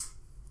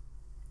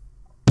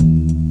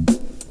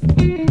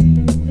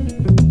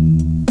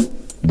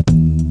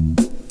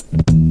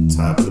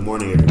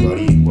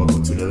everybody.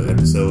 Welcome to another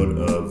episode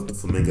of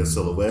Flamingo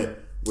Silhouette.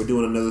 We're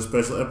doing another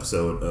special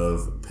episode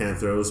of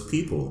Panthros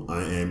People.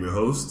 I am your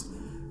host,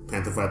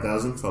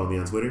 Panther5000. Follow me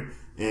on Twitter.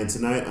 And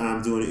tonight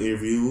I'm doing an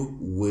interview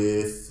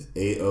with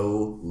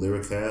A.O.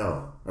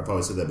 Lyrical. I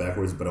probably said that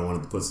backwards, but I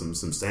wanted to put some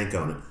stank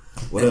on it.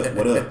 What up?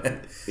 What up?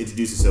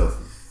 Introduce yourself.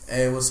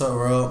 Hey, what's up,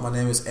 world? My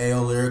name is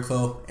A.O.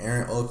 Lyrical,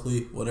 Aaron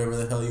Oakley, whatever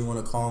the hell you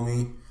want to call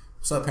me.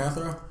 What's up,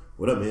 Panther?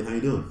 What up, man? How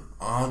you doing?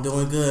 I'm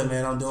doing good,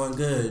 man. I'm doing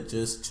good.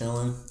 Just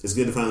chilling. It's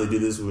good to finally do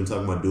this. We've been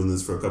talking about doing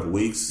this for a couple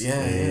weeks.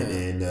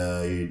 And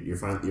you're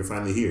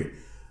finally here.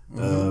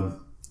 Mm-hmm.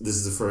 This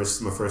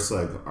is my first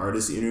like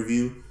artist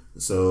interview.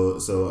 So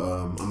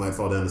I might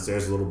fall down the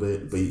stairs a little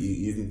bit, but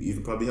you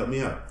can probably help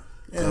me out.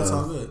 Yeah, that's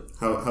all good.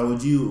 How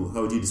would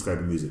you describe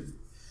your music?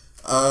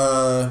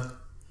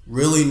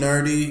 Really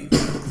nerdy,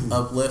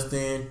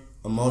 uplifting,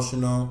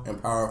 emotional, and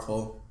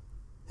powerful.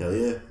 Hell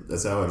yeah,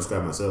 that's how I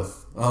describe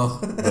myself. Oh,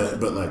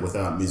 but like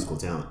without musical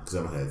talent, because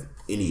I don't have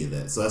any of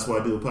that. So that's why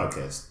I do a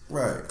podcast.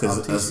 Right.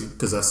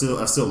 Because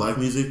I still like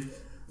music,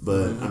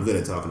 but I'm good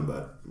at talking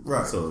about it.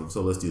 Right. So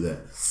let's do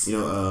that.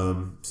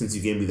 Since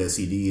you gave me that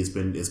CD, it's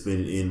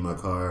been in my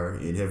car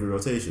in heavy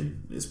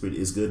rotation. It's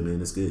good,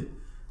 man. It's good.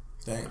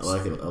 Thanks. I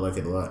like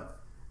it a lot.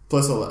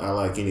 Plus, I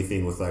like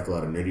anything with like a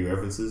lot of nerdy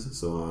references.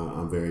 So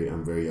I'm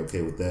very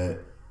okay with that.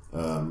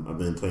 I've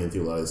been playing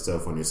through a lot of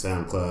stuff on your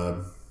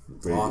SoundCloud.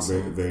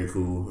 Awesome. Very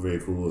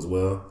cool as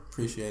well.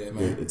 Appreciate it,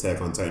 man.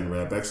 Attack on Titan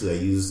rap. Actually,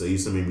 I used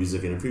some of your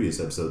music in a previous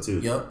episode too.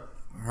 Yep,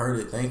 I heard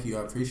it. Thank you.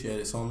 I appreciate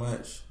it so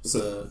much. It's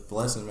a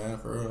blessing, man,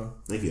 for real.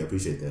 Thank you. I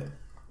appreciate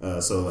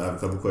that. So I have a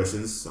couple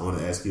questions I want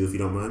to ask you if you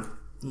don't mind.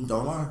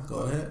 Don't mind. Go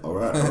ahead. All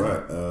right.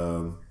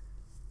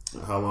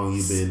 How long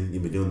you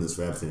been doing this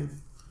rap thing?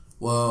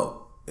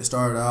 Well, it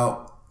started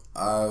out.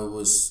 I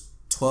was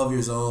 12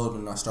 years old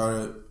and I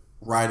started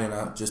writing.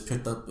 I just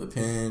picked up a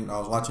pen. I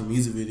was watching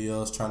music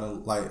videos, trying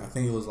to I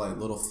think it was like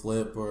Little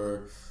Flip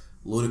or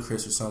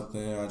Ludacris or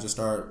something. I just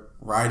started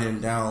writing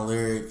down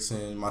lyrics,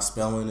 and my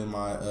spelling and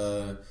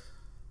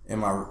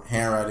my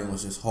handwriting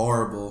was just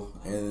horrible.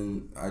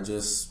 And I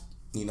just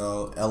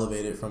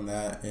elevated from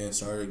that and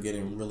started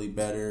getting really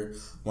better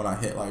when I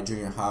hit like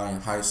junior high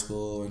and high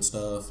school and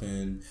stuff.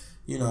 And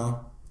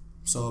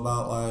so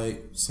about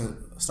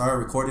started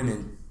recording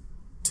in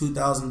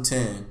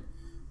 2010,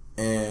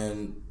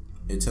 and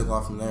it took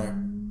off from there.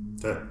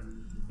 Okay.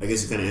 I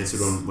guess you kind of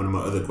answered on one of my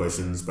other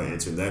questions by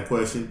answering that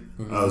question.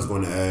 Mm-hmm. I was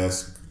going to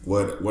ask,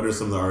 what are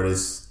some of the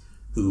artists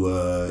who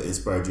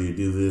inspired you to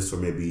do this, or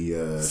maybe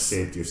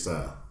shaped your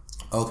style?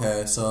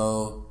 Okay,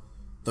 so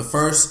the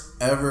first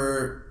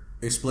ever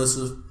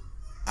explicit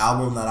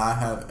album that I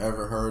have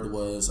ever heard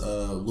was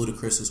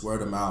Ludacris's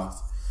Word of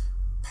Mouth.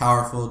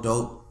 Powerful,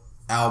 dope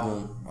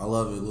album. I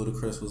love it.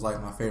 Ludacris was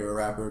like my favorite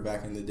rapper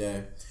back in the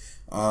day.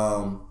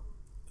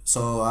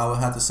 So I would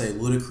have to say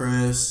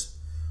Ludacris.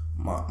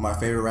 My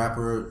favorite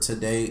rapper to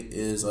date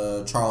is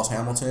Charles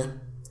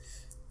Hamilton.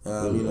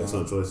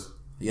 Excellent choice.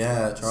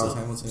 Yeah, Charles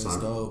Hamilton is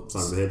dope.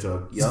 Sonic the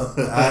Hedgehog. Yup.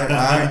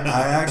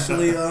 I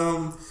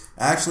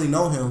actually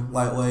know him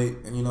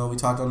lightweight, and we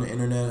talked on the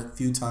internet a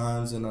few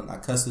times, and I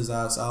cussed his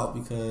ass out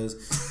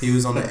because he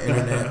was on the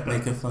internet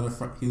making fun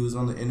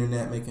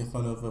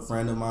of a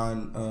friend of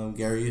mine,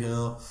 Gary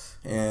Hill,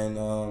 and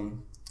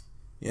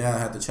I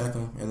had to check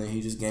him, and then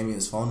he just gave me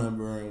his phone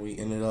number, and we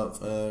ended up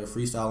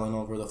freestyling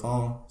over the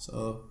phone.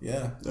 So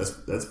yeah,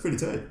 that's pretty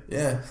tight.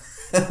 Yeah.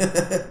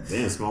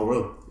 Damn, small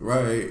world.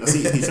 Right. I see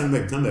he's trying to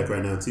make a comeback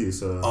right now too.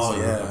 So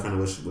yeah, I kind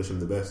of wish him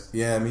the best.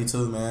 Yeah, me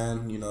too,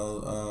 man.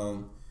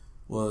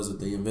 Was it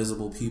the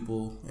Invisible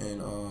People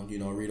and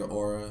Rita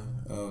Ora,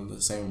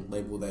 the same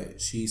label that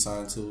she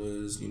signed to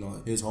is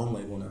his home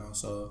label now.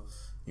 So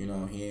he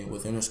ain't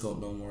with Interscope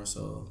no more.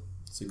 So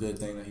it's a good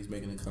thing that he's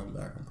making a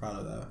comeback. I'm proud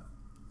of that.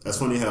 That's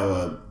funny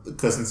how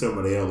cussing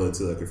somebody out led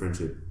to like a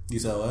friendship. You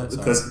said what?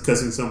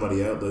 Cussing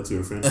somebody out led to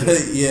a friendship.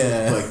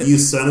 Yeah. Like, you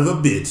son of a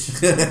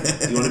bitch.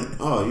 You're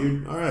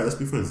all right. Let's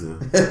be friends now.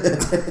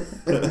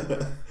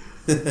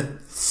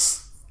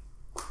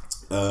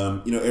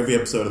 Every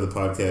episode of the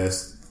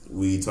podcast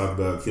we talk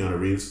about Keanu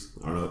Reeves.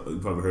 I don't know. You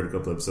probably heard a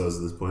couple episodes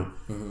at this point.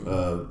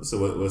 Mm-hmm.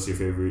 So what's your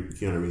favorite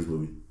Keanu Reeves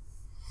movie?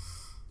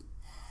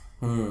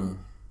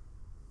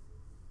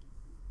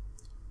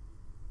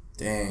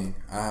 Dang,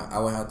 I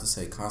would have to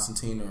say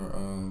Constantine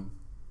or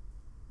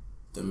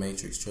the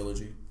Matrix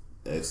trilogy.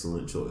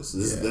 Excellent choice.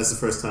 That's the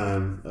first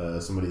time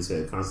somebody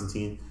said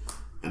Constantine,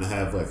 and I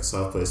have like a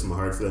soft place in my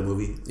heart for that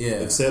movie. Yeah.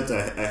 Except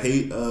I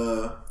hate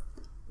Shia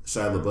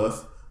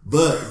LaBeouf,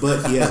 but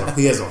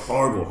he has a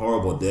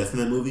horrible death in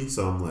that movie.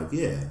 So I'm like,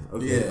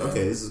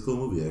 okay, this is a cool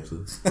movie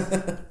actually.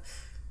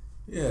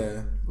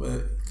 Yeah,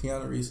 but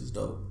Keanu Reeves is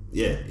dope.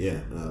 Yeah.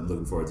 I'm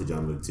looking forward to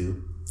John Wick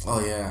 2. Oh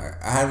yeah,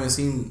 I haven't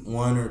seen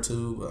 1 or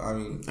 2, but I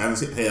mean, I haven't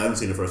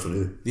seen the first one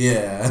either.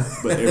 Yeah,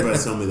 but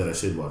everybody's telling me that I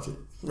should watch it,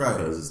 right?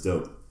 Because it's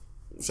dope.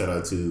 Shout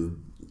out to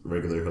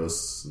regular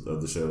hosts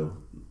of the show,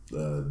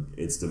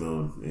 It's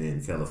Damone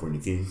and California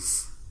King.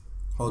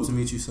 Hope to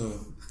meet you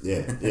soon.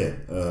 Yeah.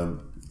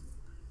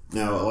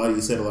 Now,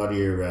 you said a lot of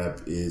your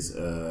rap is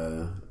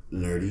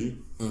nerdy.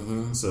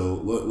 Mm-hmm. So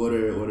what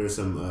are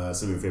some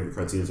of your favorite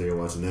cartoons that you're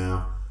watching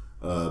now?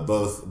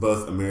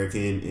 Both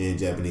American and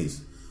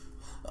Japanese.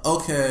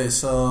 Okay,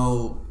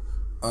 so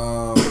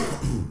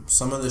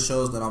some of the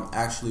shows that I'm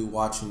actually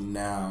watching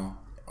now,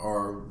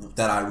 or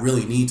that I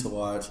really need to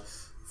watch.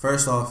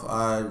 First off,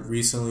 I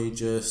recently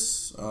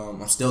just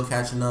I'm still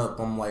catching up.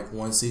 I'm like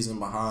one season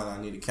behind. I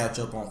need to catch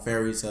up on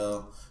Fairy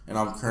Tail, and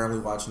I'm currently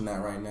watching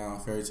that right now.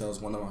 Fairy Tail is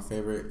one of my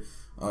favorite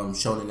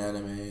shonen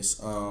animes.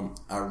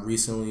 I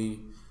recently,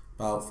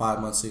 about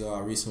 5 months ago, I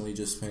recently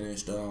just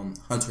finished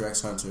Hunter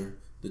x Hunter,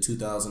 the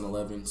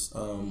 2011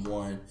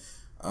 one.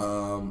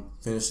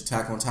 Finished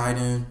Attack on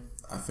Titan.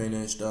 I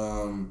finished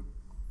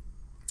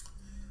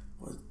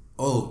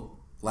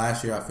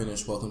last year I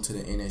finished Welcome to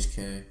the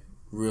NHK.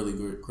 Really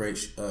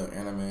great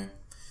anime.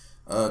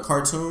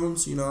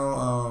 Cartoons, I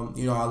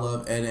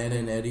love Ed, Edd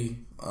n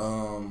Eddy.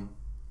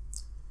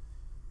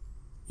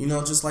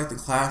 Just like the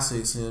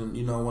classics, and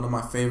one of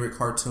my favorite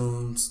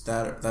cartoons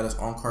that is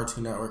on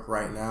Cartoon Network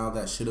right now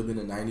that should have been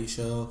a '90s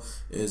show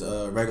is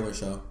a Regular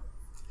Show.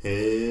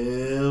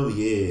 Hell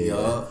yeah!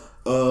 Yup.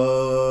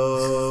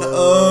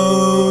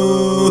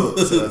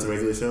 So that's a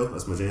Regular Show.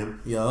 That's my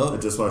jam. Yup. I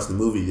just watched the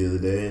movie the other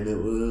day, and it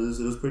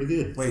was pretty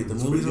good. Wait, the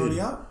movie's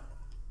already out?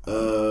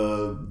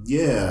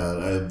 Yeah,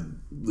 I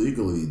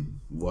legally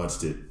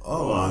watched it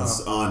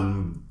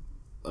on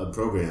a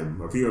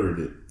program. I pre-ordered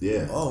it.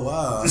 Yeah. Oh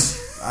wow!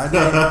 I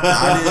didn't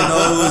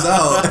know it was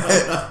out.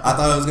 I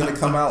thought it was gonna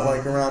come out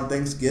like around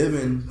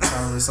Thanksgiving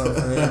time or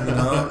something.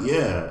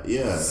 Yeah.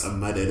 I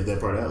might edit that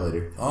part out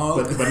later.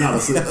 Oh, okay. but no,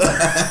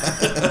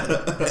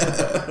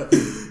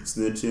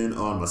 snitching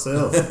on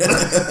myself.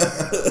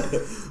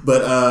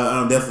 But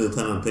I'm definitely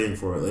planning on paying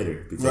for it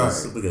later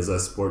because I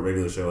support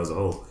Regular Show as a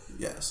whole.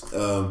 Yes.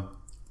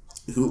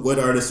 What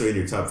artists are in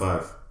your top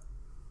 5?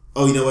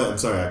 Oh, you know what? I'm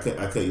sorry, I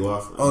cut you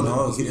off. Oh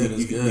no, it's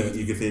good.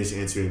 You can finish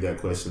answering that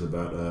question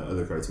about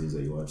other cartoons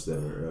that you watched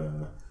that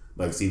were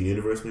like Steven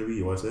Universe. Maybe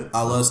you watched that.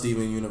 I love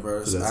Steven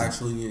Universe. I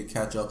actually need to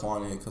catch up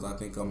on it because I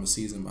think I'm a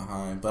season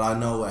behind. But I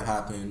know what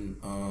happened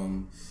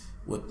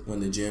when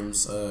the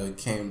gems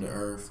came to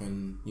Earth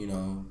and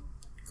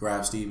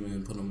grabbed Steven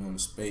and put him on a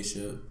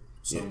spaceship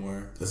somewhere.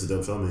 Yeah, that's a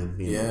dope show, man.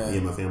 Me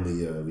and my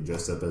family we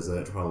dressed up as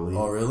that for Halloween.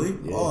 Oh really?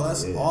 Yeah,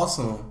 that's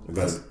awesome. I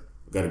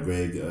got a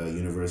Greg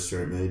Universe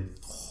shirt made.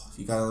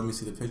 You gotta let me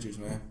see the pictures,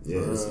 man. Yeah,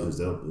 it was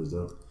dope.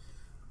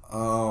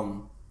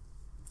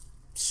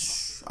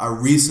 I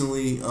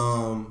recently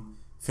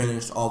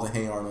finished all the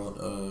Hey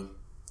Arnold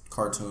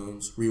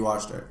cartoons.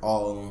 Rewatched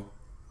all of them.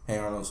 Hey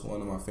Arnold's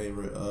one of my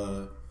favorite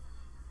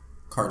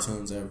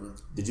cartoons ever.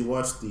 Did you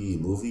watch the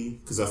movie?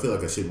 Because I feel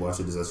like I should watch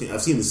it.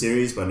 I've seen the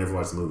series, but I never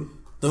watched the movie.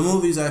 The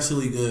movie's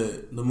actually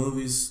good. The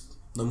movie's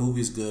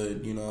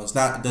good. It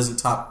doesn't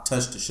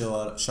touch the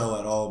show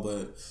at all,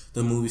 but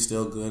the movie's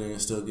still good and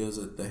it still gives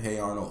it the Hey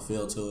Arnold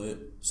feel to it.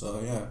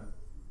 So yeah,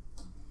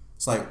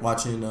 it's like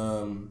watching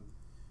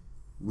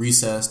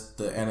Recess,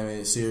 the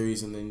animated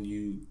series, and then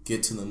you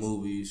get to the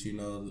movies. I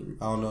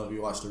don't know if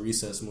you watched the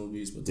Recess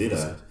movies, but did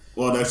I?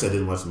 Well, actually, I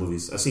didn't watch the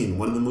movies. I've seen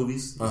one of the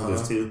movies.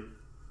 There's 2,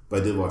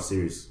 but I did watch the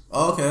series.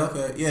 Oh,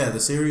 okay, yeah. The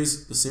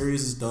series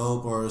is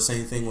dope. Or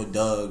same thing with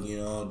Doug.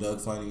 Doug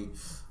Funny.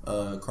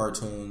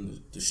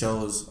 Cartoon. The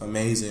show is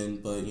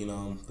amazing, but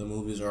the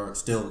movies are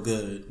still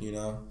good.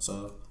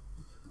 So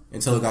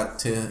until it got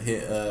to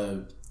hit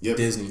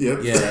Disney.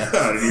 Yep. Yeah.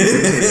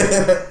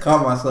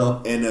 Caught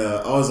myself. And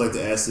I always like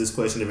to ask this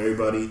question of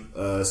everybody.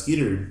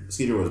 Skeeter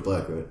was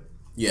black, right?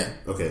 Yeah.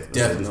 Okay.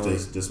 Definitely.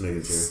 Just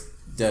making sure.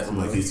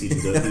 Definitely. I'm like, he was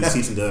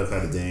teaching Doug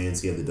how to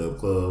dance. He had the dope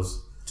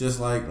clothes.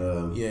 Just like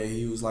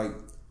he was like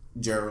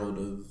Gerald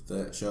of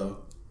that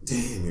show.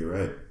 Damn, you're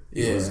right.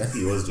 He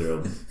was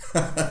Gerald.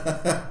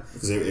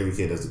 Because every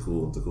kid has the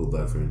cool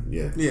black friend.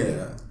 Yeah.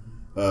 Yeah.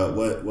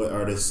 What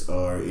artists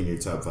are in your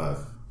top 5?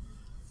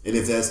 And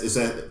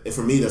if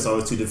for me, that's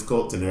always too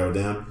difficult to narrow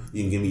down.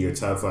 You can give me your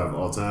top 5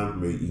 all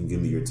time, or you can give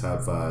me your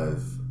top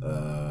 5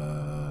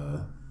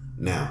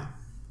 now.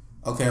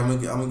 Okay, I'm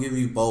gonna give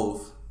you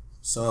both.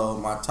 So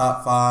my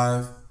top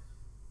 5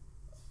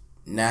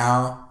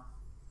 now.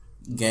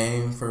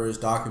 Game for his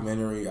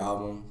documentary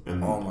album.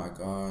 Oh my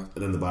god.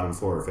 And then the bottom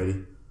 4 are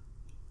Fetty.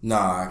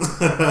 Nah,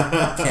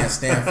 I can't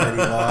stand Fetty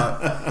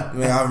Wap. I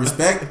mean, I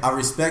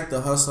respect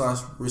the hustle.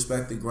 I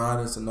respect the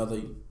grind. It's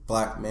another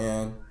black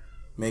man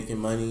making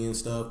money and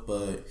stuff,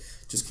 but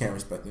just can't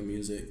respect the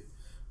music.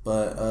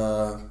 But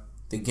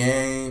the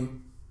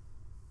Game,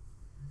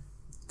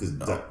 because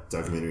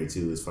documentary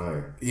 2 is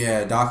fire.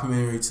 Yeah,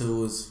 documentary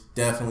 2 is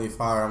definitely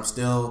fire. I'm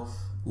still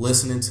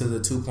listening to the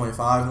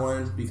 2.5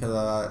 one because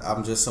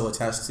I'm just so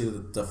attached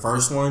to the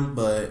first one.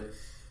 But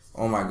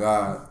oh my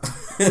god.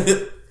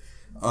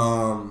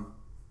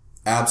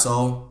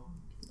 Absol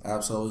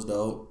is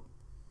dope.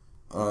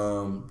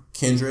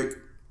 Kendrick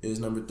is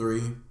number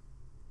 3.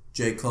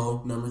 J.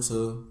 Cole number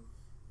 2,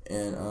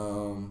 and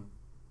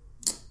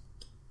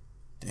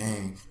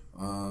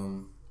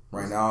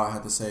right now I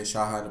have to say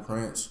Shy High the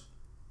Prince.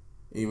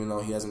 even though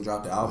he hasn't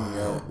dropped the album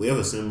yet. We have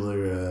a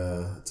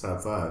similar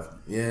top 5.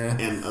 Yeah.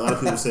 And a lot of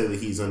people say that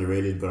he's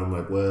underrated, but I'm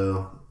like,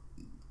 well,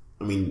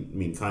 I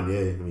mean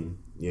Kanye.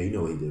 Yeah, you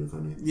know what he did with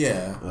Kanye.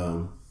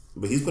 Yeah.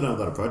 But he's put out a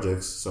lot of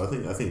projects, so I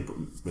think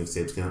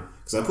mixtapes count.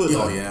 Because I put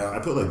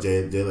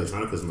Jay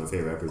Electronica as my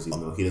favorite rappers, even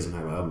though he doesn't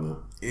have an album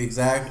out.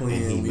 Exactly,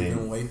 and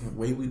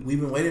we've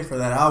been waiting for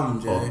that album,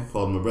 Jay.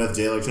 Holding my breath,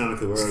 Jay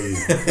Electronica, where are you?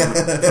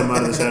 Come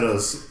out of the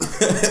shadows.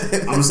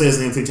 I'm gonna say his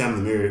name 3 times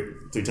in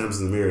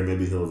the mirror, and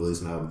maybe he'll release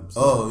an album.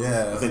 So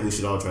yeah, I think we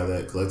should all try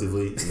that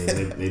collectively, and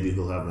then maybe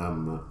he'll have an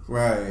album out.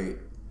 Right.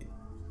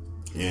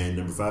 And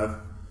number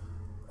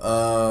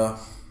 5.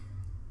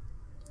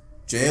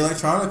 Jay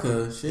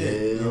Electronica,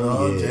 shit.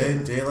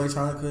 Jay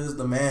Electronica is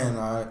the man.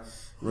 I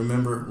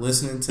remember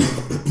listening to.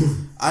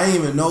 I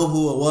didn't even know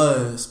who it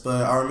was,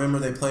 but I remember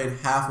they played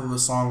half of a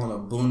song on a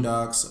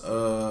Boondocks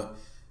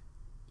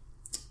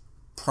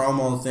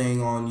promo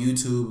thing on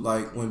YouTube,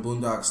 like when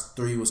Boondocks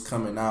 3 was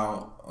coming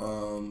out.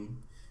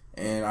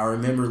 And I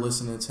remember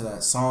listening to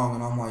that song,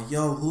 and I'm like,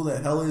 "Yo, who the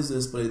hell is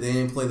this?" But they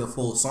didn't play the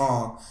full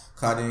song.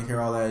 I didn't hear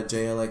all that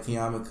Jay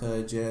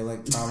Electronica, Jay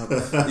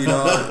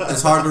Electronica.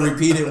 It's hard to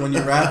repeat it when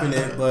you're rapping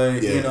it, but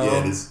it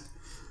is.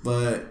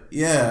 But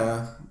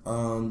yeah,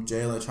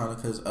 Jay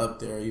Electronica is up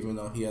there, even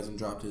though he hasn't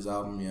dropped his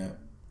album yet.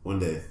 One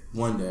day.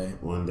 I'm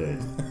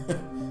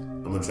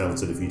gonna travel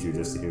to the future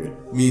just to hear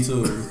it. Me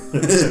too.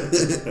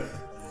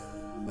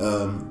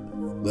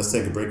 Let's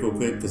take a break real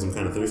quick because I'm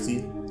kind of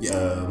thirsty.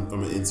 Yeah. I'm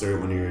gonna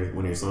insert one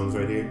of your songs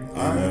right here,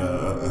 and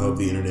I hope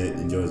the internet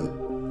enjoys it.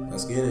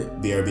 Let's get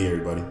it. BRB,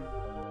 everybody.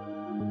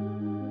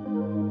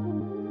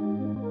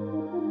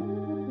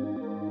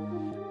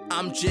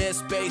 I'm just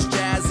space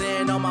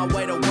jazzing on my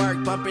way to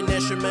work, bumping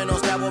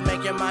instrumentals that will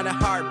make your mind and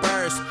heart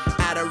burst.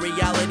 Out of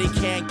reality,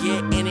 can't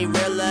get any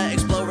realer.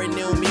 Exploring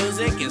new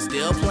music and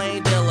still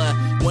playing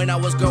Dilla. When I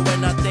was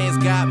growing up, things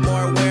got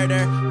more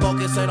weirder.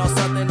 Focusing on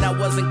something that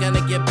wasn't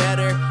gonna get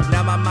better.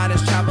 Now my mind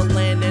is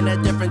traveling in a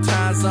different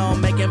time zone,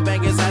 making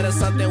bangers out of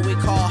something we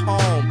call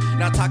home.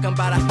 Not talking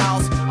about a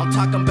house, I'm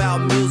talking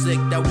about music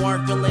that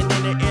warm feeling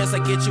in your ears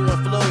that get you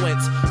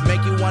influenced.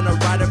 Make you wanna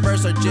write a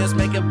verse or just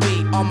make a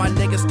beat. All my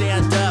niggas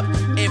stand up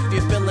if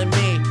you're feeling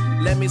me.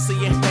 Let me see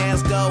your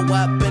hands go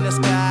up in the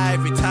sky.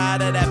 If you're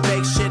tired of that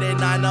fake shit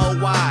and I know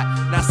why.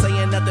 Not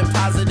saying nothing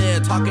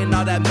positive, talking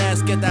all that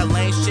mess. Get that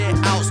lame shit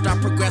out, start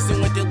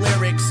progressing with your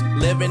lyrics.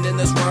 Living in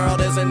this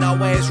world isn't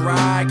always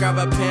right. Grab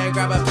a pen,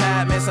 grab a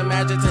pad, make some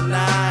magic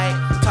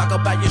tonight. Talk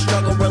about your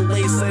struggle,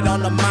 release it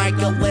on the mic.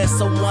 A list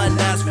someone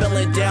that's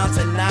feeling down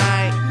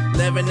tonight.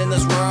 Living in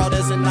this world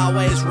isn't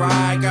always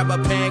right. Grab a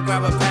pen,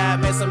 grab a pad,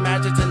 make some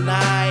magic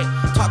tonight.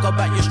 Talk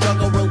about your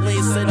struggle,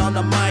 release it on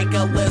the mic.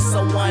 A list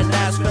someone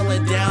that's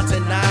feeling down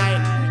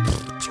tonight.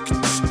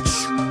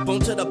 Boom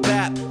to the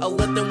bat, a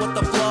lifting with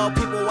the flow.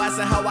 People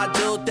asking how I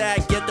do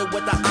that. Gifted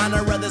with the honor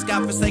of this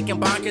godforsaken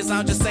bonkers.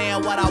 I'm just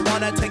saying what I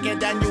wanna. Taking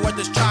down you with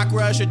this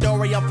chakra.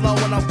 Shidori, I'm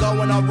flowing, I'm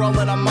going, I'm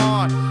rolling, I'm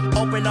on.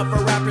 Open up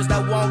for rappers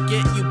that won't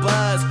get you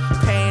buzz.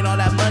 Paying all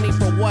that money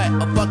for what?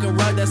 A fucking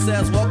rug that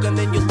says welcome,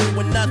 then you leave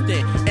with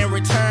nothing. In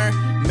return,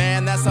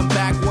 man, that's some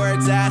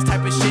backwards ass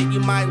type of shit. You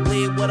might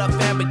leave with a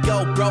fan but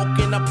go broke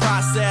in the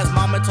process.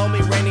 Mama told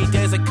me rainy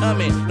days are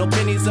coming. No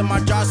pennies in my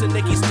jaws and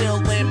Nicki still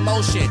in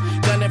motion.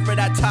 Gunning for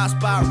that top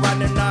spot,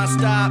 running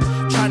non-stop.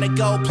 Trying to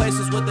go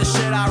places with the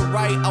shit I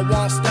write, I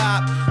won't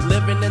stop.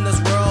 Living in this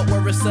world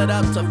where we're set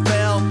up to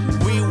fail.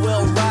 We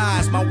will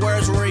rise, my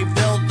words will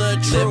reveal the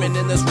truth. Living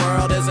in this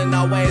world isn't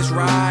always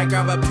right.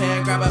 Grab a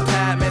pen, grab a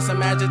pad, make some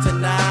magic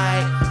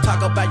tonight.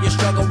 Talk about your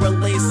struggle,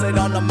 release it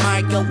on the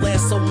mic. A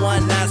list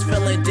someone that's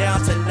feeling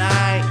down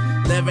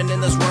tonight. Living in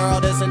this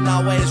world isn't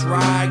always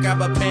right.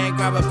 Grab a pen,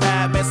 grab a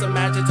pad, make some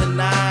magic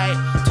tonight.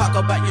 Talk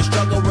about your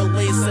struggle,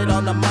 release it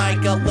on the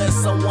mic. A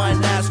list someone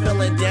that's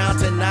feeling down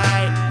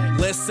tonight.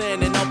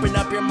 Listen and open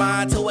up your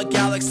mind to a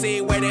galaxy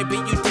where they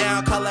beat you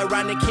down. Call it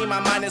Ronnie King, my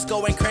mind is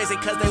going crazy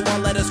cause they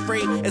won't let us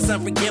free. It's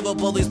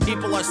unforgivable, these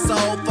people are so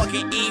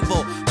fucking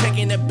evil.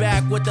 Taking it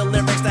back with the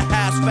lyrics that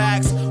has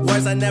facts.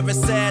 Words I never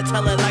said,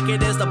 tell it like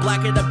it is. The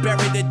blacker the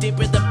berry, the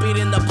deeper the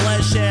beating, the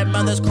bloodshed.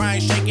 Mothers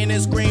crying, shaking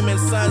and screaming,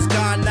 son's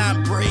gone,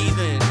 not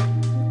breathing.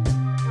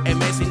 It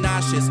makes me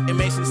nauseous, it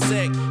makes me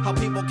sick. How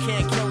people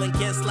can't kill and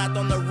get slapped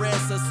on the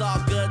wrist. It's all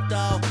good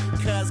though,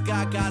 cause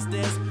God got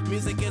this.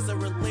 Music is a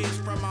release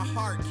from my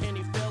heart, can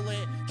you feel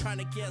it? Trying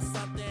to get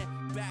something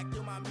back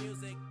through my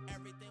music.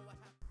 Everything will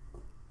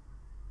happen.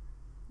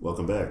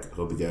 Welcome back.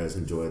 Hope you guys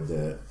enjoyed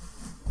that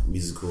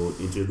musical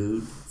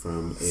interlude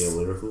from AO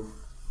Lyrical.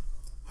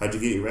 How'd you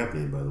get your rap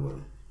name, by the way?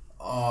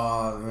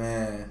 Oh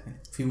man,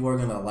 people are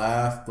gonna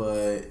laugh,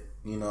 but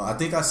I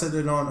think I said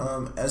it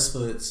on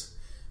S-Foot's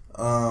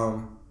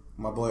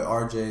my boy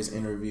RJ's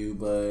interview,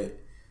 but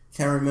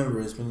can't remember.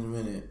 It's been a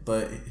minute.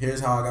 But here's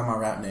how I got my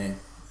rap name.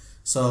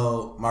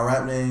 So my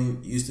rap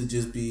name used to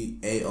just be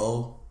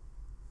AO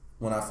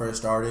when I first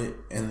started,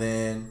 and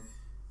then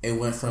it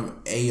went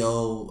from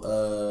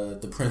AO,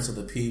 the Prince of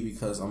the P,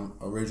 because I'm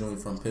originally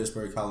from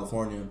Pittsburgh,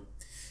 California.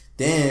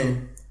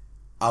 Then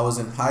I was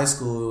in high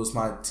school. It was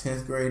my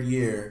 10th grade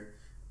year,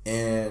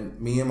 And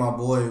me and my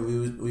boy,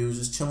 we was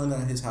just chilling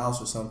at his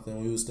house or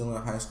something. We was still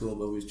in high school,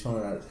 but we was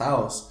chilling at his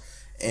house.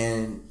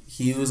 And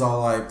he was all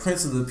like,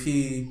 Prince of the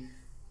P,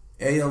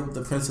 Ayo,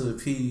 the Prince of the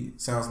P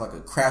sounds like a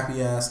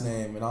crappy ass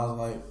name. And I was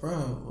like, bro,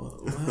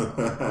 what?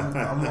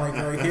 I'm like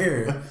right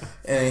here.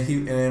 And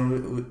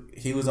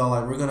he was all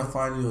like, we're gonna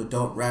find you a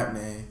dope rap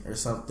name or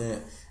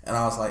something. And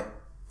I was like,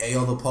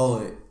 Ayo the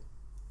Poet,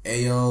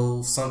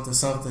 Ayo something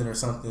something or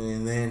something.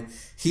 And then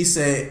he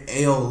said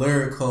Ayo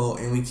Lyrical,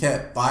 and we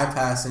kept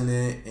bypassing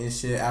it and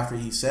shit after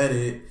he said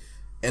it.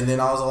 And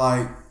then I was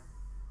like,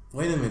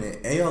 wait a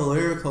minute, Ayo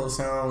Lyrical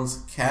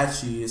sounds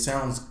catchy. It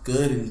sounds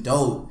good and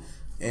dope,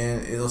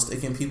 and it'll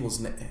stick in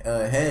people's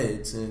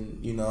heads.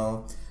 And you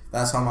know,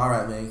 that's how my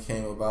rap name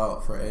came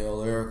about for Ayo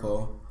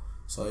Lyrical.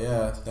 So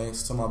yeah,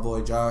 thanks to my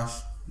boy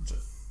Josh.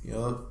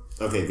 Yup.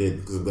 Okay, good.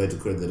 Because I'm glad you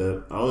cleared that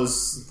up. I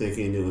was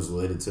thinking it was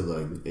related to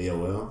like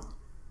AOL.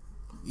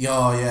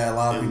 Yo, yeah, a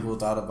lot of people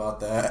thought about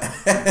that.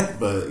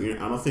 But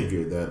I don't think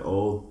you're that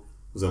old.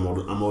 Because I'm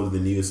older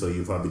than you, so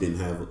you probably didn't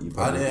have. You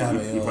probably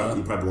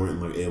weren't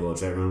in like AOL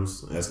chat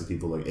rooms asking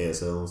people like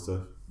ASL and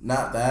stuff.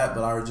 Not that,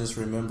 but I just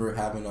remember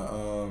having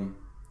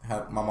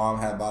my mom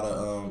had bought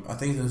a I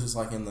think this was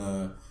like in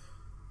the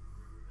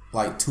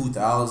like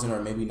 2000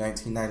 or maybe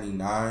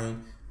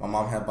 1999. My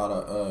mom had bought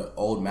a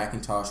old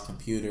Macintosh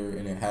computer,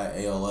 and it had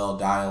AOL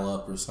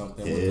dial-up or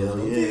something. Hell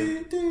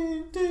yeah.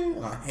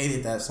 And I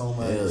hated that so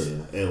much. Hell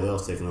yeah.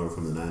 AOL's taken over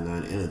from the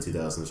 99 and the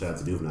 2000. Shout out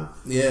to Duke now.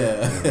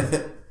 Yeah.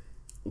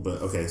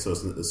 But okay, so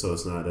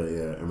it's not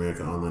a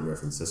American Online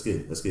reference. That's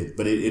good.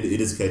 But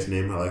it is a catchy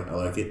name. I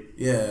like it.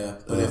 Yeah,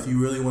 but if you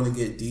really want to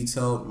get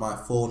detailed, my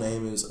full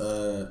name is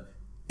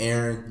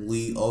Aaron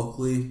Lee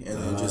Oakley, and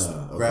then just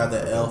grab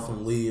the L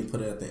from Lee and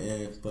put it at the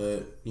end.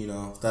 But you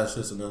know, that's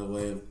just another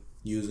way of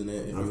using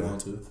it if you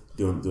want to.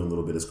 Doing a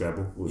little bit of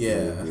Scrabble with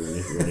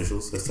your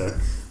initials. That's tight.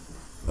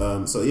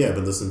 So yeah, I've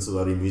been listening to a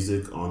lot of your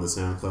music on the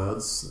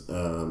SoundClouds.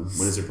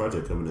 When is your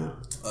project coming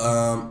out?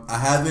 I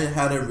haven't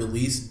had a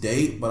release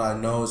date, but I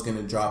know it's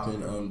gonna drop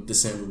in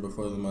December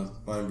before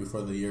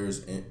the year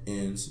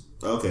ends.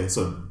 Okay,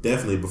 so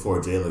definitely before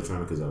Jay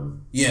Electronica's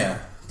album. Yeah,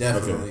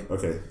 definitely.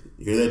 Okay.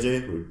 You hear that, Jay?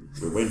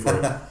 We're waiting for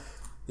it.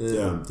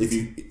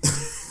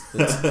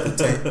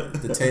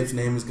 The tape's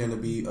name is gonna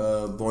be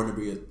Born to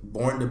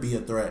be a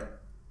Threat.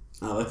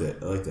 I like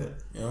that.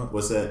 Yeah.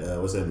 What's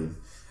that mean?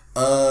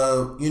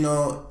 You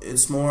know,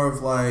 it's more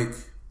of like,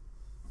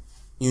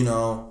 you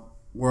know,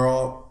 we're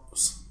all,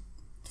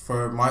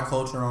 for my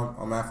culture,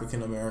 I'm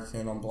African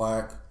American, I'm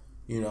black,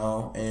 you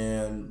know,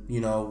 and,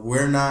 you know,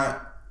 we're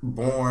not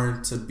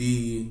born to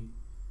be,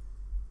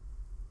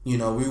 you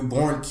know, we were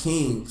born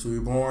kings, we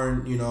were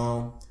born, you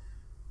know,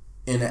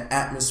 in an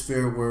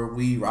atmosphere where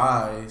we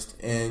rised,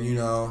 and, you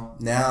know,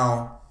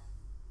 now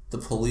the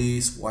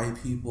police, white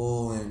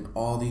people, and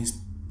all these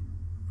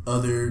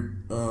other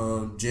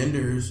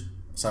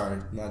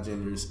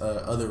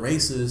other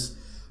races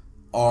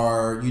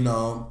are, you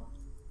know,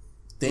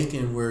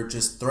 thinking we're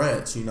just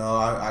threats. You know,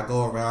 I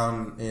go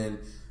around and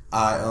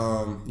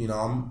you know,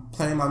 I'm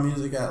playing my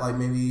music at like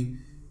maybe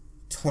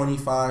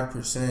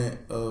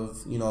 25%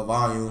 of, you know,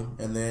 volume,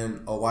 and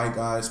then a white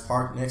guy's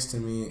parked next to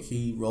me.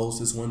 He rolls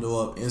his window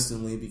up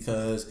instantly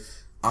because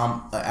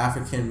I'm an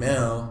African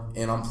male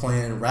and I'm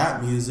playing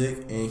rap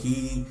music, and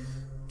he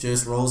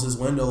just rolls his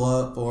window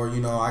up. Or,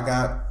 you know, I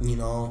got, you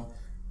know,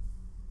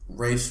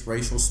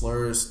 racial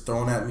slurs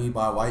thrown at me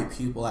by white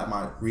people at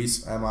my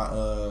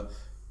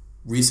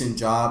recent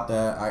job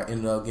that I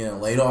ended up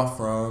getting laid off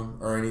from,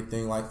 or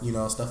anything like, you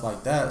know, stuff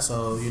like that.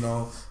 So, you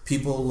know,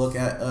 people look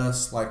at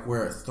us like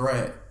we're a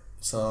threat.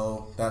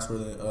 So that's where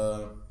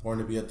the Born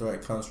to be a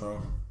Threat comes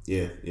from.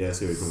 Yeah, I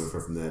see where you're coming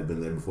from that. I've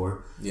been there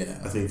before. Yeah,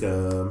 I think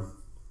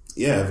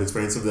I've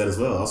experienced some of that as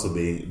well. Also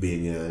being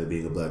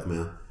a black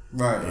male.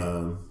 Right.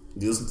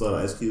 Do you listen to a lot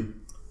of Ice Cube?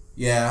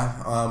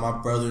 Yeah, my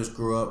brothers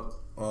grew up.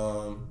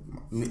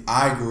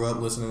 I grew up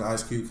listening to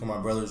Ice Cube because my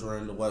brothers were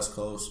in the West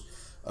Coast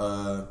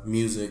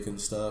music and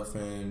stuff,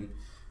 and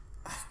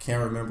I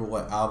can't remember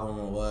what album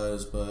it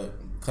was, but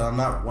because I'm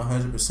not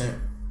 100%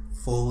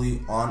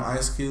 fully on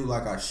Ice Cube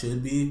like I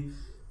should be,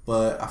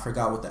 but I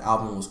forgot what the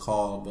album was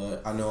called,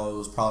 but I know it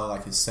was probably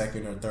like his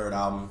second or third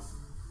album.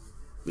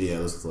 But yeah, I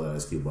listened to a lot of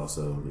Ice Cube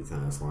also. He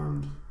kind of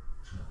formed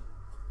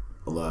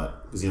a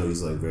lot because, you know,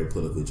 he's like very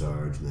politically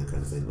charged and that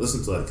kind of thing.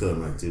 Listen to a lot of Killer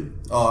Mike too.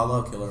 Oh, I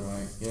love Killer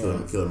Mike.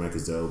 Yeah, Killer Mike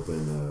is dope,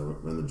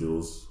 and Run the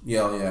Jewels.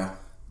 Yeah.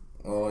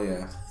 Oh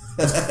yeah.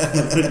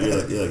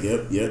 you're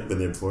like, yep, been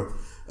there before.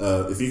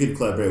 If you could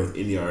collaborate with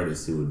any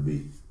artist, who would it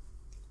be?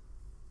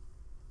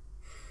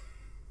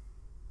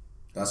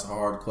 That's a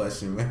hard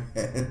question,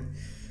 man.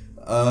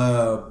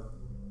 I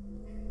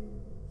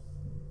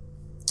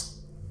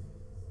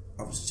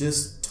was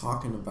just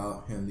talking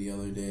about him the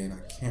other day, and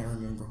I can't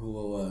remember who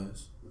it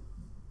was.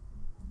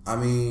 I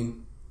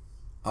mean,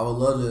 I would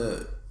love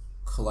to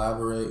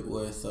collaborate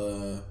with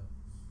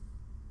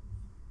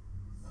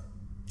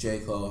J.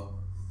 Cole.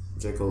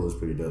 J. Cole was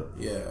pretty dope.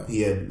 Yeah. I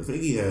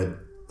think he had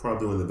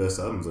probably one of the best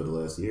albums of the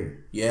last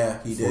year.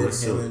 Yeah, he did.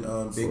 Him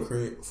and Big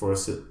Crit. For a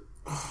sit.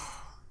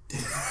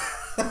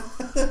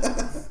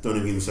 Don't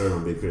even get me started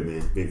on Big Crit,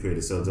 man. Big Crit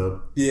is so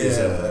dope.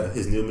 Yeah.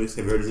 His new mix.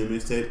 Have you heard his new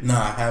mixtape?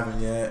 Nah, I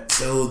haven't yet.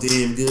 So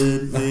damn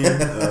good,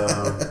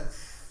 man.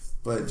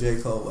 But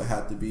J. Cole would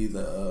have to be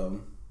the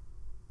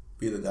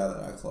guy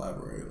that I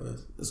collaborate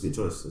with. That's a good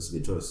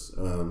choice.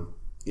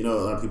 You know,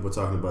 a lot of people are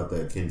talking about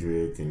that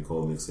Kendrick and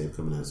Cole mixtape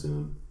coming out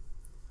soon.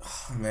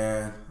 Oh,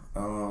 man,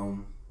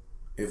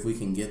 if we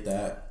can get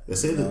that, They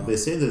say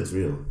that it's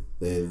real.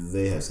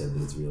 They have said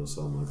that it's real.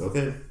 So I'm like,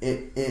 okay,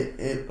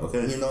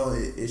 okay. You know,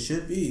 it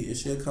should be. It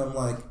should come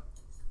like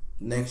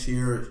next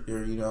year,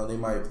 or you know, they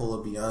might pull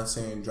a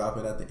Beyonce and drop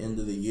it at the end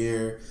of the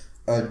year.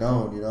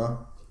 Unknown, you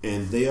know.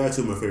 And they are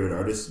two of my favorite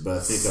artists, but I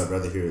think I'd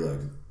rather hear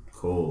like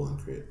Cole and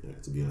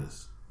Crit, to be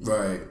honest.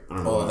 Right. I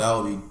don't know why. That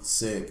would be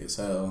sick as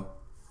hell.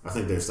 I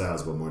think their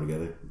styles go more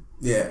together.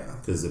 Yeah.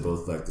 Because they're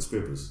both like the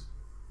scripters.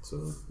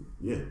 So,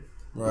 yeah.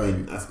 Right. I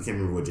mean, I can't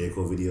remember what J.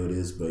 Cole video it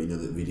is, but you know,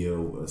 the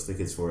video, I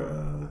think it's for,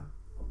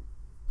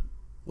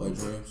 Wet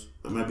Dreams?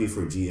 It might be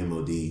for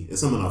GMOD.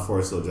 It's something on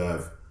Forest Hill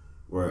Drive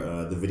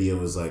where the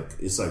video is like,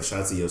 it's like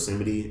shots of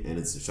Yosemite and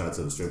it's shots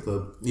of a strip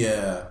club.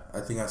 Yeah. I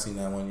think I've seen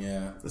that one,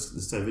 yeah.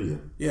 This type of video.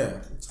 Yeah.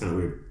 It's kind of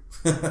weird.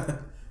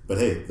 But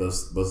hey,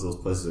 both of those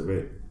places are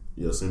great.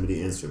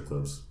 Yosemite and strip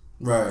clubs.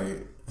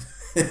 Right.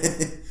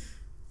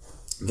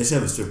 They should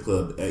have a strip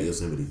club at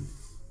Yosemite.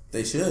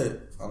 They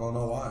should. I don't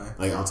know why.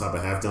 Like on top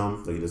of Half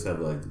Dome, like you just have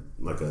like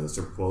a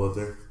stripper pole up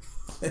there.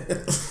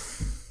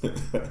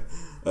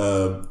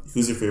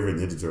 Who's your favorite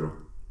Ninja Turtle?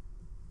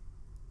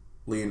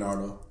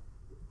 Leonardo.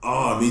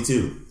 Oh, me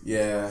too.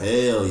 Yeah.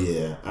 Hell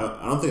yeah.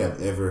 I don't think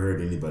I've ever heard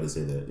anybody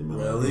say that in my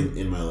life.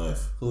 In my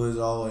life. Who is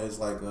always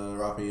like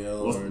Raphael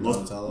or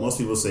Donatello? Most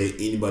people say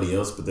anybody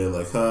else, but they're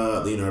like,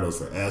 Leonardo's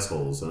for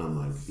assholes. And I'm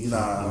like, he's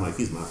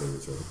my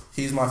favorite turtle.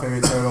 He's my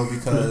favorite turtle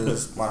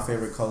because my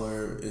favorite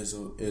color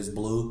is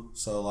blue.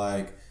 So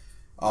like,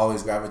 I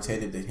always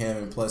gravitated to him,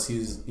 and plus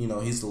he's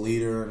the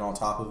leader, and on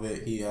top of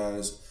it, he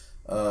has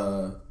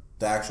the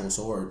actual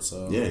sword.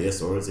 So yeah, he has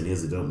swords, and he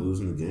has the dope moves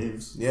in the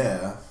games.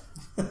 Yeah.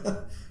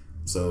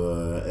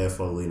 So F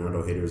all the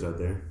Leonardo haters out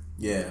there.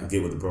 Yeah.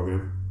 Get with the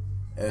program.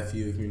 F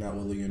you if you're not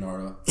with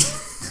Leonardo.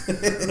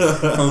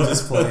 I'm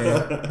just playing.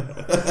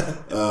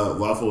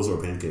 Waffles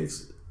or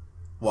pancakes?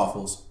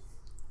 Waffles.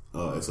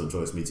 Oh, excellent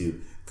choice. Me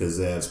too. Because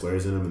they have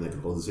squares in them and they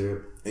can hold the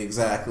syrup.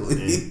 Exactly.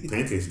 And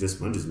pancakes are just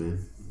sponges,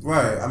 man.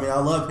 Right. I mean, I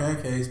love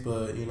pancakes,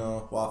 but,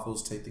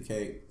 waffles take the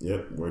cake.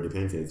 Yep. Word to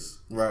pancakes.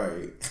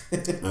 Right. Are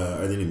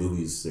there any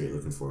movies that you're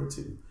looking forward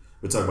to?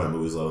 We talk about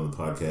movies a lot on the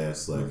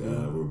podcast. Like,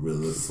 we're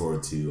really looking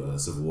forward to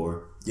Civil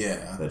War.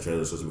 Yeah. That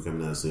trailer's supposed to be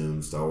coming out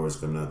soon. Star Wars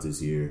coming out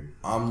this year.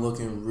 I'm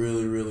looking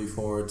really, really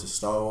forward to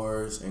Star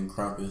Wars and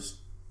Krampus.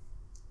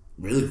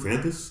 Really?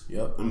 Krampus?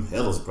 Yep. I'm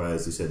hella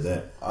surprised you said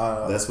that.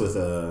 That's with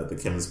the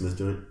Kevin Smith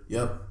joint?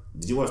 Yep.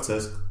 Did you watch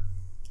Tusk?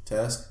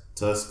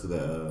 Tusk,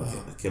 the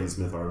Kevin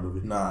Smith horror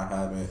movie? Nah, I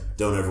haven't.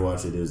 Don't ever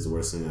watch it. It was the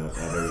worst thing I've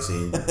ever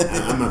seen.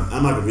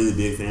 I'm like a really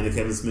big fan of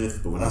Kevin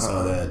Smith, but when I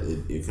saw that,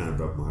 it kind of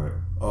broke my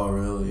heart. Oh,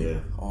 really? Yeah.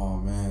 Oh,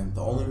 man.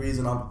 The only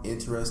reason I'm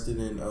interested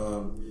in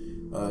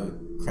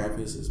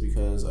Krampus is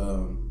because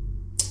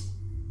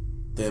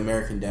the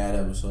American Dad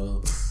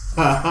episode.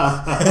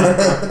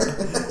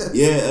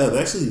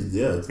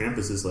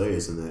 Krampus is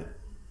hilarious in that.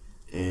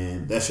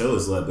 And that show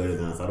is a lot better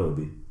than I thought it would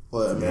be.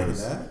 What, American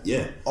Dad?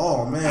 Yeah.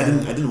 Oh, man.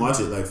 I didn't watch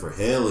it like for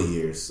hella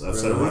years. I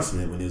started watching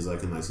it when it was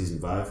like in like season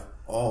 5.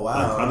 Oh,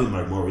 wow. Probably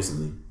like more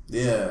recently.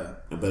 Yeah.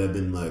 But I've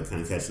been like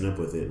kind of catching up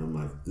with it, and I'm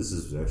like, this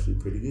is actually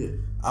pretty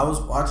good. I was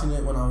watching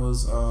it when I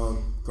was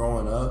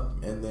growing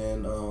up, and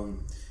then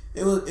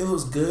it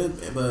was good,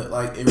 but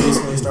like it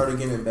recently started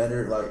getting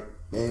better, like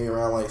maybe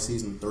around like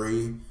season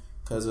 3,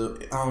 because I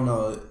don't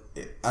know.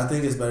 I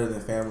think it's better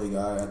than Family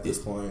Guy at this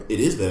point. It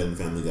is better than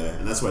Family Guy,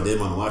 and that's why I did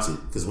want to watch it,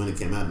 because when it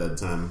came out at that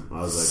time, I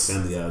was like,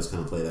 Family Guy was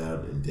kind of played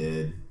out and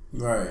dead.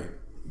 Right.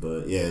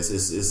 But yeah, it's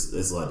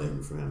a lot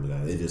different from Family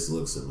Guy. It just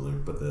looks similar,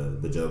 but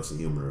the jokes and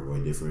humor are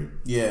way different.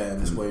 Yeah,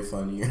 and it's way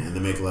funnier. And they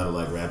make a lot of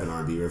like rap and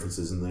R&B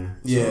references in there.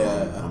 So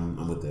yeah,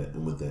 I'm with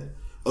that.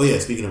 Oh yeah,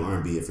 speaking of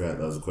R&B, I forgot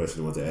that was a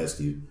question I wanted to ask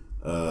you.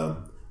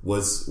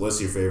 What's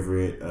your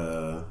favorite?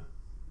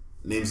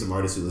 Name some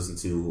artists you listen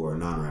to who are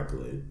non-rap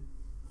related.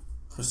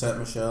 Chrisette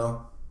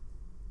Michele,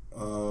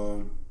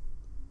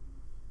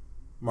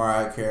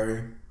 Mariah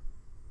Carey.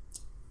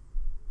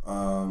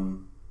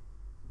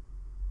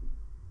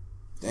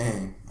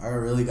 Dang, I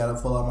really gotta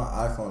pull out my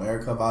iPhone.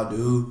 Erykah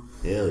Badu.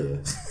 Hell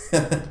yeah.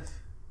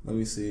 Let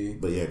me see.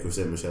 But yeah,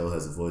 Chrisette Michele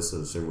has the voice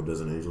of several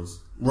dozen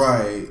angels.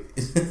 Right.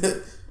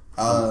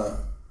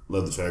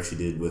 Love the track she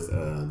did with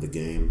The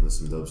Game. That's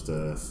some dope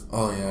stuff.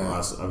 Oh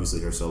yeah. Obviously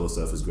her solo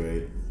stuff is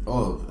great.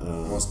 Oh,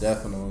 most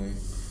definitely.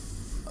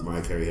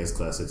 Mariah Carey has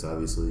classics,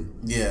 obviously.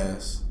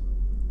 Yes.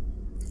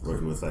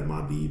 Working with like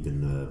Mobb Deep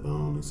and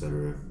Bone,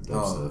 etc.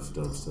 Dope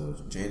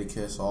stuff.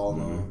 Jadakiss, all of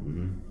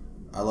them.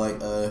 I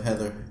like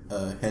Heather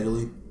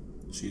Headley.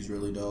 She's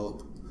really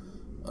dope.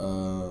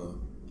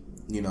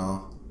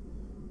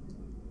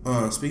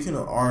 Speaking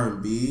of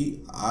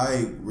R&B,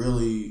 I'm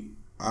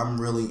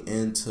really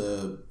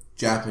into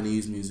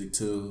Japanese music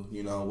too.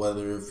 You know,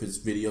 whether if it's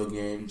video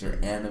games or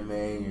anime,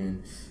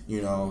 and you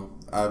know,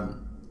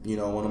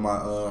 one of my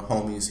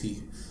homies,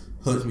 he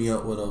hooked me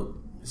up with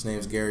his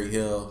name's Gary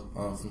Hill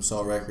from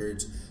Soul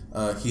Records.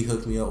 He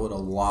hooked me up with a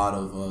lot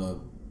of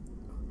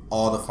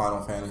all the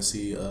Final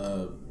Fantasy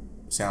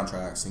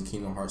soundtracks and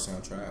Kingdom Hearts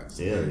soundtracks.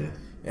 Yeah.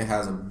 It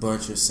has a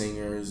bunch of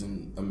singers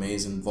and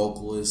amazing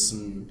vocalists,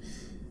 and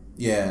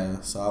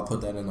so I'll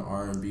put that in the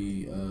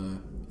R&B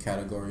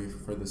category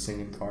for the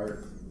singing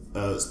part.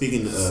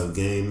 Speaking of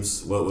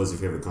games, what was your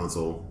favorite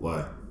console?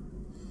 Why?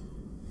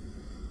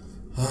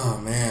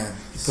 Oh man,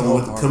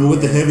 Coming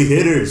with the heavy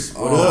hitters.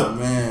 What up,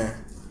 man?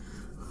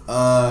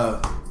 I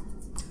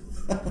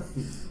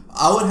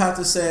would have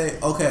to say,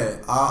 okay,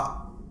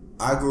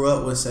 I grew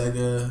up with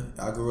Sega.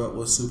 I grew up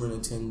with Super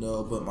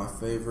Nintendo, but my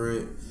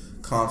favorite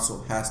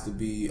console has to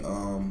be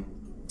the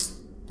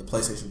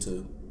PlayStation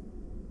 2.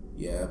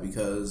 Yeah,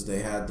 because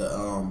they had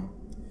the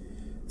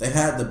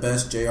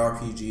best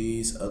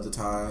JRPGs of the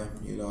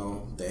time. You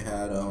know, they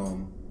had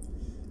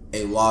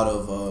a lot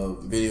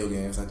of video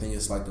games. I think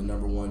it's like the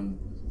number one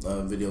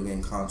video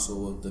game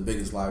console with the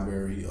biggest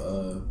library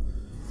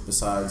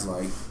besides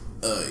like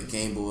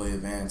Game Boy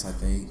Advance, I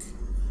think.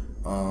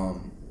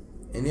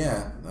 And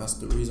yeah, that's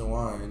the reason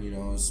why. And you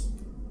know, it's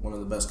one of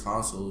the best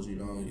consoles. You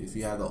know, if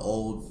you have the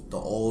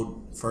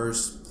old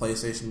first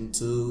PlayStation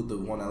 2, the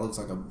one that looks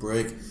like a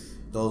brick,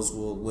 those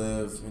will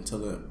live until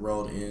the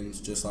road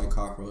ends, just like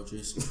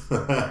cockroaches.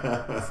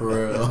 For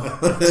real.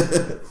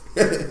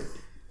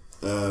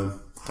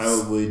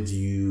 How would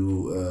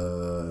you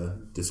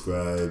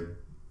describe?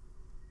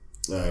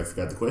 I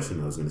forgot the question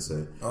I was going to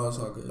say. Oh, it's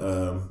all good.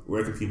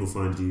 Where can people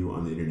find you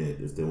on the internet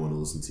if they want to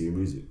listen to your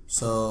music?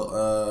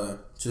 So,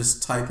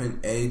 just type in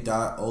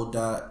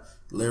a.o.lyrical,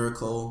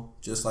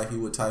 just like you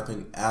would type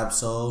in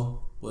Absol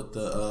with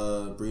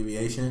the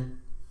abbreviation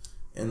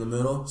in the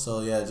middle. So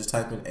yeah, just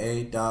type in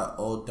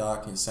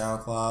a.o.doc in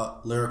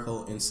SoundCloud,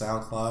 lyrical in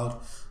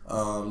SoundCloud.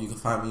 You can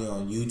find me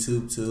on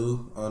YouTube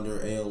too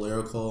under AO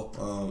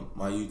Lyrical.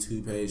 My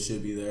YouTube page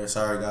should be there.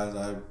 Sorry guys,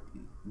 I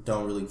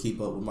don't really keep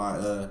up with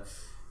my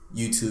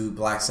YouTube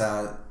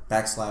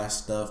 /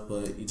 stuff,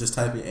 but you just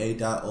type in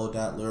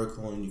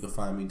a.o.lyrical and you can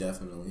find me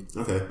definitely.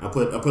 Okay, I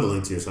put a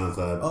link to your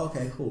SoundCloud. Oh,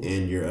 okay, cool.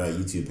 And your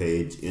YouTube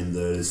page in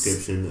the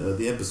description of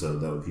the episode.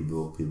 That way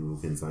people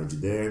can find you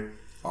there.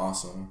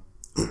 Awesome.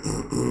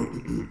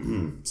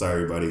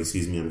 Sorry, everybody.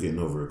 Excuse me. I'm getting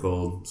over a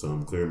cold, so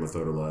I'm clearing my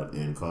throat a lot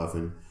and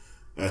coughing.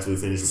 After we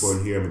finish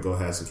recording here, I'm gonna go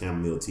have some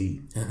chamomile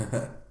tea.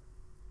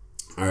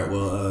 All right.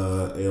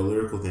 Well, AO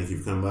Lyrical, thank you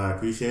for coming by. I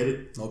appreciate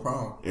it. No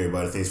problem.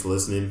 Everybody, thanks for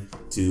listening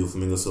to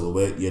Flamingo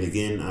Silhouette. Yet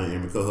again, I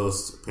am your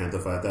co-host, Panther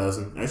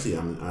 5000. Actually,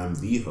 I'm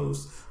the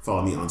host.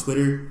 Follow me on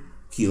Twitter,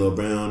 Kilo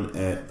Brown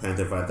at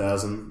Panther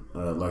 5000.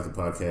 Like the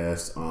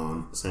podcast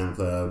on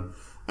SoundCloud,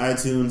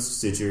 iTunes,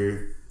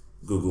 Stitcher,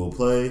 Google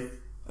Play.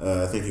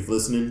 Thank you for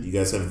listening. You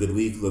guys have a good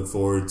week. Look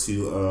forward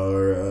to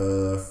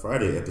our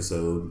Friday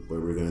episode where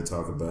we're going to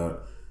talk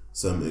about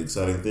some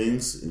exciting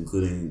things,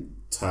 including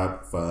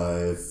top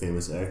 5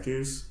 famous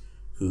actors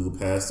who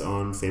passed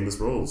on famous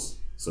roles.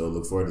 So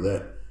look forward to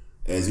that.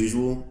 As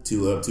usual,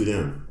 2 up, 2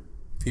 down.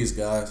 Peace,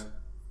 guys.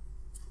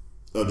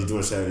 Oh, did you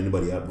want to shout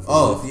anybody out before?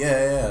 Oh,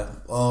 yeah.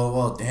 Oh,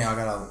 well, damn, I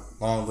got a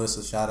long list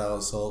of shout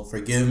outs, so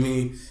forgive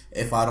me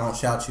if I don't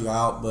shout you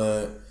out,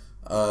 but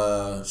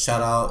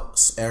shout out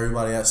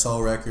everybody at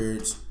Soul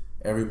Records,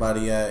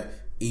 everybody at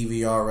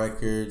EVR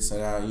Records,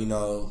 and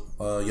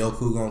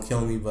Yoku gonna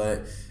kill me,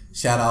 but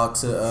shout out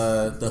to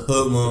the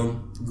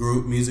Hoodlum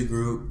music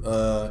group.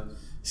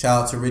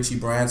 Shout out to Richie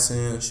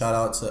Branson. Shout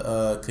out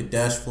to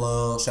Kadesh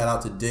Flow. Shout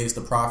out to Diggs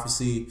the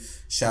Prophecy.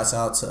 Shouts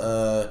out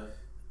to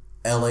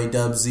LA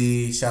Dub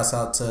Z. Shouts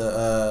out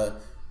to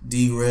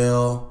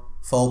D-Rail,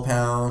 4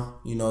 Pound.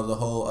 You know, the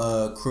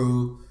whole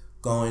crew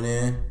going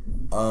in.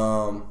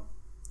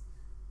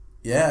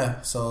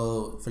 Yeah,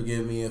 so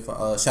forgive me if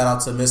shout out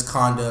to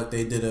Misconduct.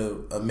 They did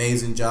an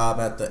amazing job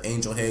at the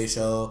Angel Hayes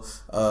show.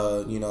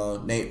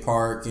 Nate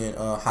Park and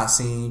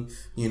Hassan,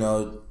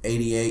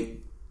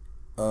 88,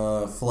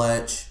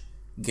 Fletch,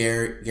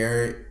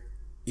 Garrett.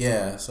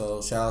 Yeah,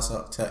 so shout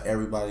out to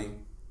everybody.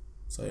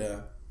 So yeah.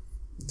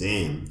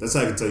 Damn, that's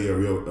how I can tell you're a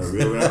real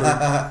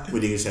rapper.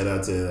 When you can shout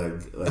out to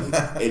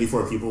like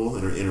 84 people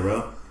in a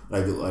row,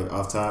 like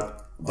off top.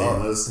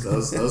 Damn, that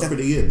was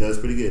pretty good. That was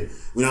pretty good.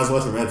 When I was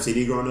watching Rap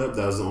City growing up,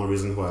 that was the only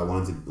reason why I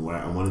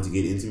wanted to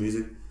get into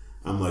music.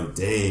 I'm like,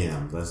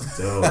 damn, that's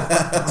dope.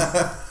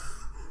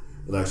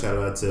 Like shout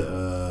out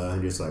to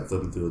I'm just like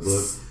flipping through a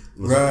book.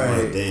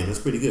 Right. Like, damn, that's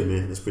pretty good,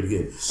 man. That's pretty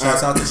good.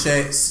 Shouts out to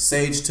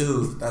Sage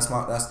too. That's the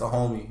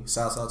homie.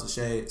 Shouts out to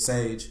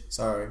Sage.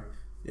 Sorry.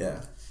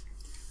 Yeah.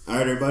 All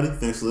right, everybody.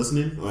 Thanks for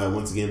listening.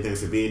 Once again,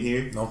 thanks for being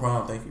here. No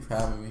problem. Thank you for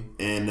having me.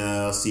 And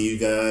I'll see you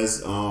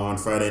guys on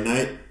Friday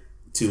night.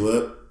 2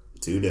 up,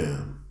 2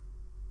 down.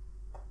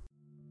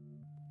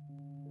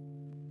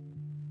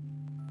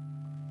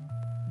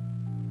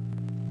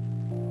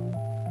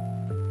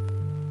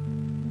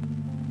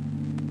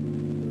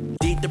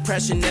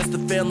 depression is the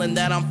feeling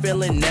that I'm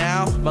feeling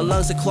now. My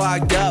lungs are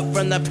clogged up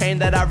from the pain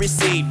that I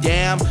received.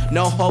 Damn,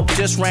 no hope,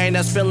 just rain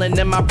that's filling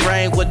in my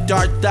brain with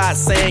dark thoughts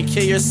saying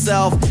kill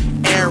yourself.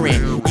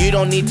 Aaron, you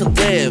don't need to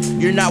live.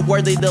 You're not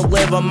worthy to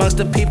live amongst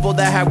the people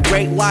that have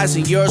great lives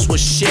and yours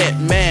was shit.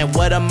 Man,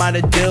 what am I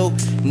to do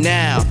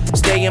now?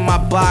 Stay in my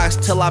box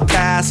till I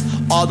pass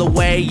all the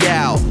way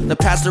out. The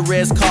pastor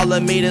is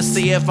calling me to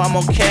see if I'm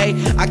okay.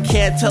 I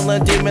can't tell the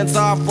demons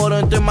are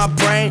floating through my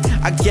brain.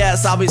 I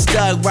guess I'll be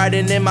stuck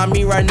riding in my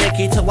Mirai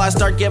Nikki till I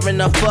start giving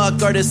a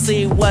fuck or to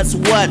see what's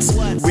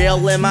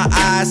real in my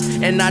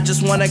eyes. And I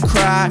just wanna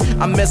cry.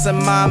 I'm missing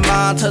my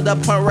mind to the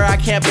point where I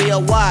can't be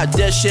alive.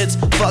 This shit's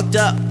fucked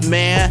up,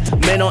 man.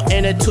 Mental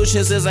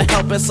institutions isn't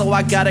helping, so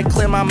I gotta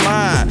clear my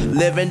mind.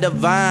 Living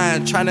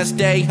divine, trying to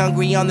stay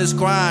hungry on this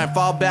grind.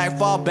 Fall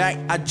back,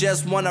 I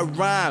just wanna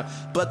rhyme.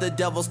 But the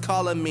devil's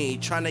calling me,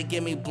 trying to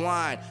get me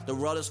blind. The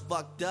world is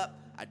fucked up,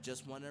 I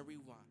just wanna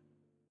rewind.